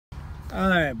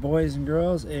Alright, boys and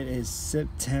girls, it is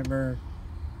September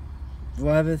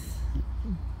 11th,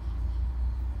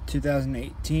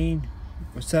 2018.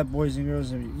 What's up, boys and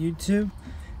girls of YouTube?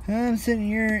 I'm sitting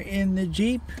here in the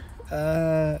Jeep,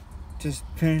 just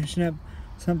finishing up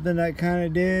something I kind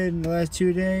of did in the last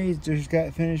 2 days. Just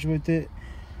got finished with it.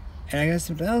 And I got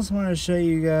something else I want to show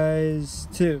you guys,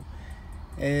 too.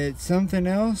 It's something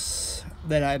else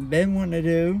that I've been wanting to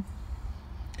do.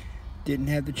 Didn't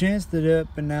have the chance to do it,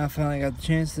 but now I finally got the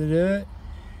chance to do it.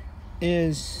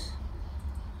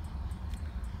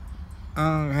 I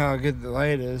don't know how good the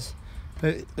light is,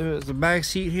 but there's a back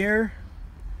seat here.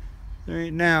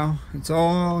 Right now, it's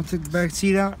all, took the back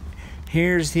seat out.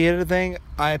 Here's the other thing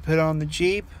I put on the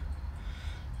Jeep.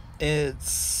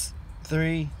 It's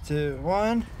 3, 2,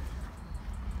 1.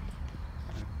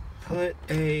 Put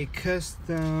a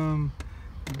custom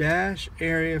dash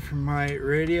area for my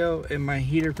radio and my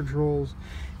heater controls.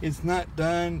 It's not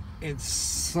done, it's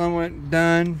somewhat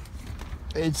done.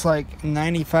 It's like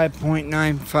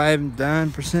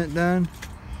 95.95% done.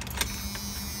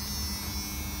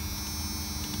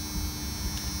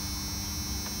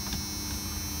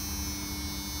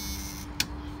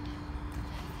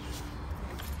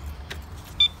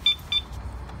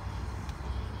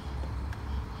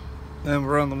 Then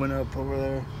we're on the window up over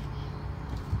there.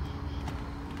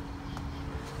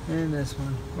 And this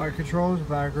one. My controls are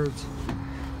backwards.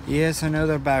 Yes, I know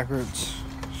they're backwards.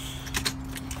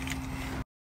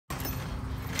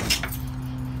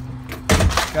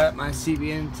 Got my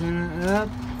CB antenna up,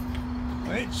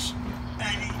 which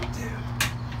I need to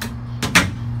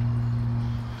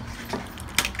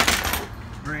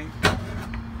bring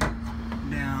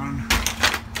down.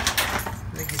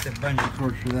 I get the bungee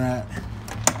cord for that.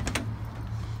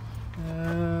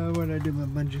 What did I do with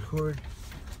my bungee cord?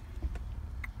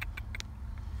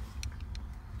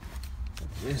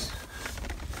 This.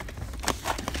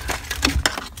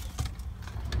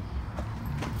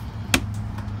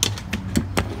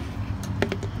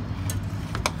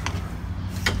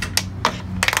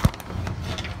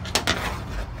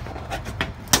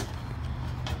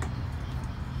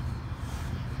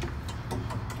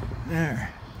 There.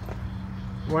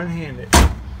 One-handed.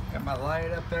 Got my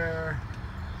light up there.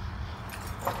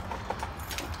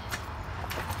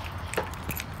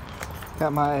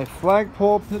 Got my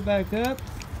flagpole put back up.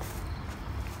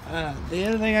 The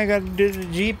other thing I got to do to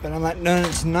the Jeep, and I'm not doing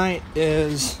it tonight,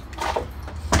 is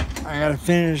I got to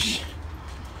finish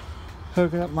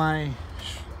hooking up my,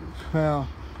 well,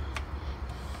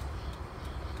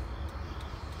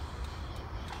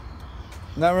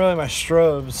 not really my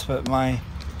strobes, but my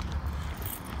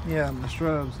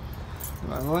strobes.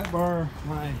 My light bar,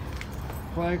 my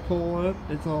flagpole up,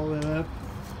 it's all lit up.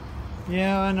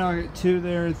 Yeah, I know, I got 2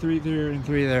 there, 3 there, and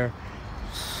 3 there.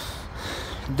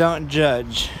 Don't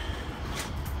judge.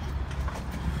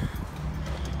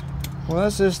 Well,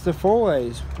 that's just the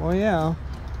 4-ways. Well, yeah.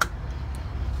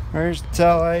 There's the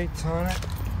tail lights on it.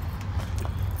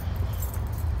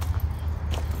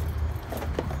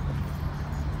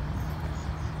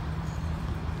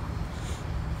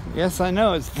 Yes, I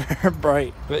know it's very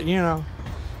bright, but you know,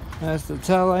 that's the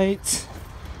tail lights.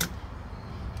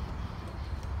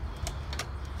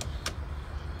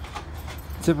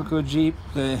 Typical Jeep,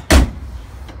 the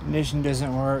ignition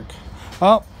doesn't work.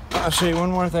 Oh, I'll show you one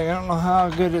more thing. I don't know how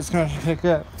good it's going to pick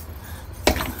up.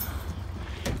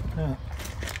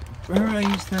 Remember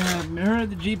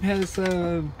the Jeep has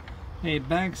a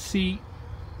back seat.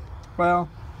 Well,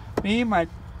 me and my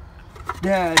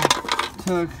dad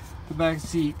took the back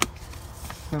seat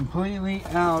completely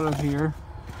out of here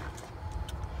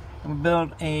and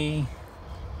built a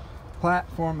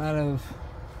platform out of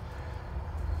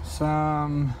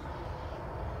some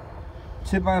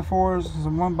 2x4s,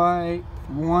 some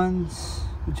 1x1s,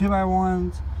 the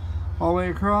 2x1s all the way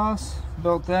across.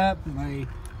 Built that, my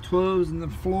 12s in the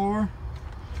floor,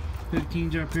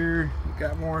 15s up here.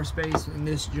 Got more space in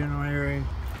this general area.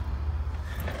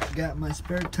 Got my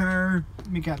spare tire.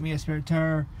 Got me a spare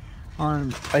tire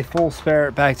on a full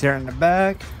spare back there in the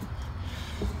back.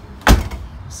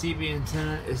 CB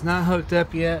antenna is not hooked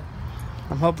up yet.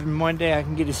 I'm hoping one day I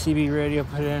can get a CB radio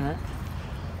put in it.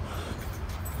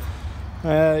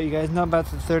 You guys know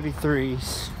about the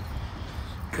 33s.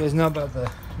 You guys know about the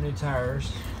new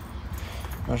tires.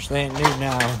 Which they ain't new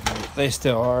now, but they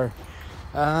still are.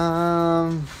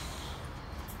 Trying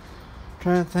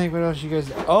to think what else you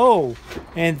guys. Oh,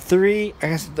 and 3. I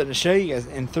got something to show you guys.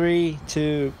 In 3,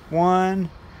 2, 1.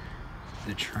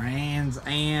 The Trans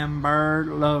Am bird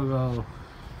logo.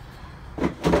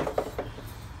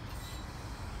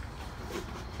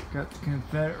 Got the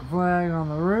Confederate flag on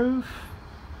the roof.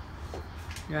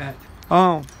 Got,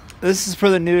 oh, this is for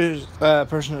the new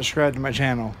person subscribed to my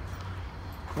channel.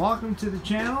 Welcome to the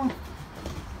channel.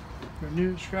 For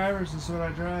new subscribers, this is what I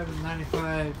drive, a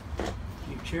 95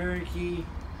 Jeep Cherokee.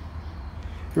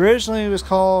 Originally it was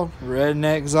called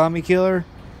Redneck Zombie Killer.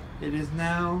 It is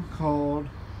now called,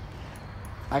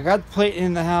 I got the plate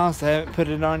in the house, I haven't put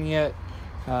it on yet.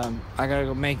 I gotta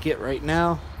go make it right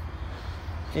now.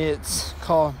 It's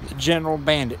called the General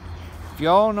Bandit. If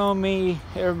y'all know me,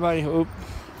 everybody,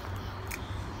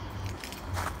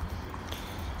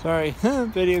 sorry,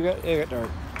 video got dark.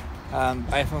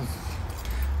 iPhone.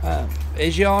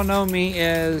 As y'all know me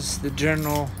as the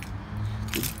General,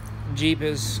 the Jeep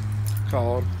is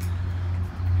called.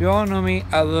 You all know me.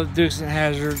 I love Dukes and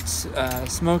Hazards,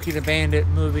 Smokey the Bandit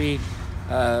movie.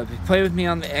 If you play with me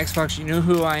on the Xbox, you know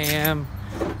who I am.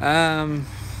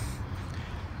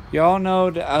 Y'all know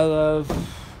that I love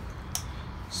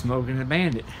Smoking the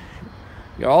Bandit.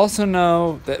 You also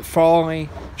know that following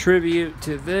tribute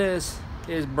to this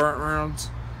is Burt Reynolds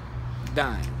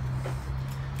dying.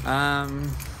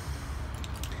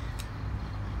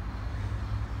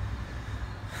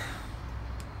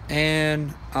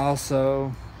 And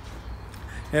also,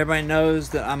 everybody knows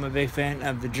that I'm a big fan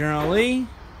of the General Lee.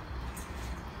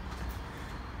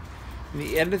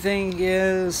 The other thing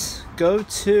is, go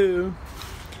to,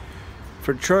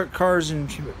 for truck, cars, and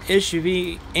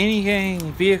SUV,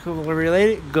 anything vehicle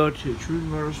related, go to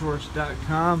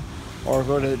truemotorsports.com or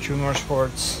go to the True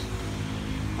Motorsports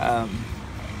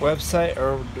website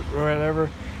or whatever.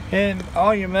 And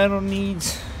all your metal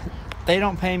needs, they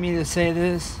don't pay me to say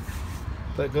this,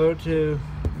 but go to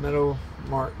Metal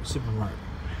Mart Supermarket.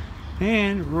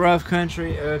 And Rough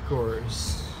Country, of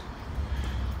course.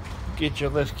 Get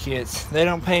your lift kits. They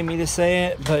don't pay me to say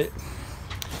it, but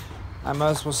I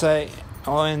might as well say.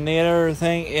 Oh, and the other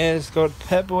thing is, go to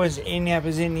Pet Boys,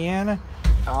 Indianapolis, Indiana,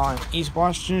 on East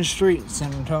Washington Street.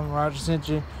 San Antonio, Roger sent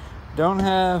you. Don't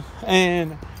have,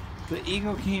 and the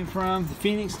Eagle came from, the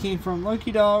Phoenix came from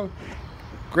Lucky Dog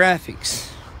Graphics.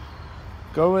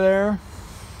 Go over there.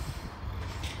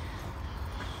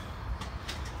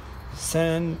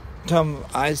 Tell them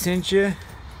I sent you.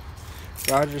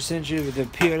 Roger sent you with the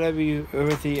POW,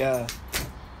 with the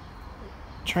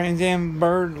Trans Am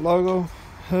bird logo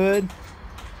hood.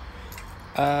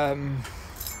 I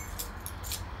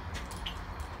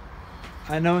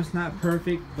know it's not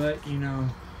perfect, but you know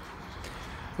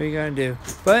what are you gonna do.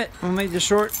 But we'll make this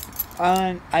short.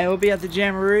 I will be at the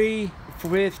Jamboree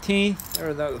 15th,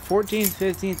 or the 14th,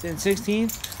 15th, and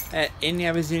 16th at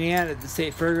Indianapolis, Indiana, at the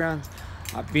State Fairgrounds.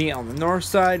 I'll be on the north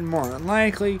side, more than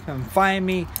likely. Come find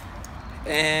me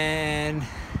and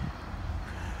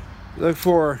look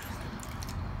for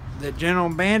the General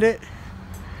Bandit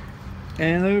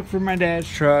and look for my dad's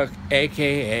truck,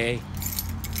 aka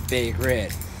Big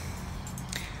Red.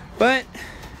 But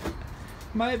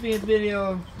might be a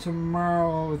video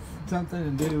tomorrow with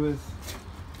something to do with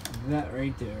that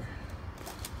right there.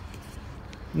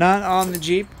 Not on the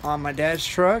Jeep, on my dad's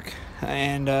truck.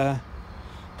 And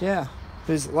yeah,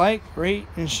 please like, rate,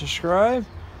 and subscribe.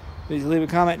 Please leave a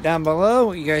comment down below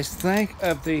what you guys think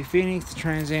of the Phoenix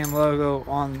Trans Am logo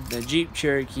on the Jeep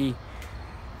Cherokee,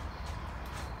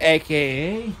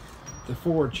 aka the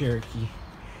Ford Cherokee.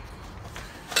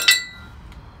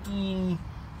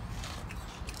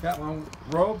 Got my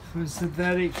rope, a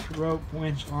synthetic rope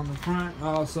winch on the front,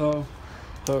 also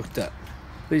hooked up.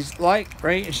 Please like,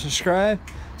 rate, and subscribe.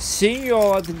 See you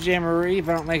all at the Jamboree if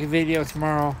I don't make a video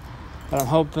tomorrow. But I'm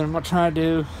hoping, I'm going to try to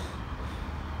do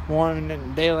one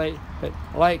in daylight. But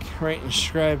like, rate, and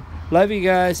subscribe. Love you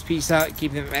guys. Peace out.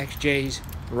 Keep them XJs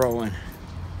rolling.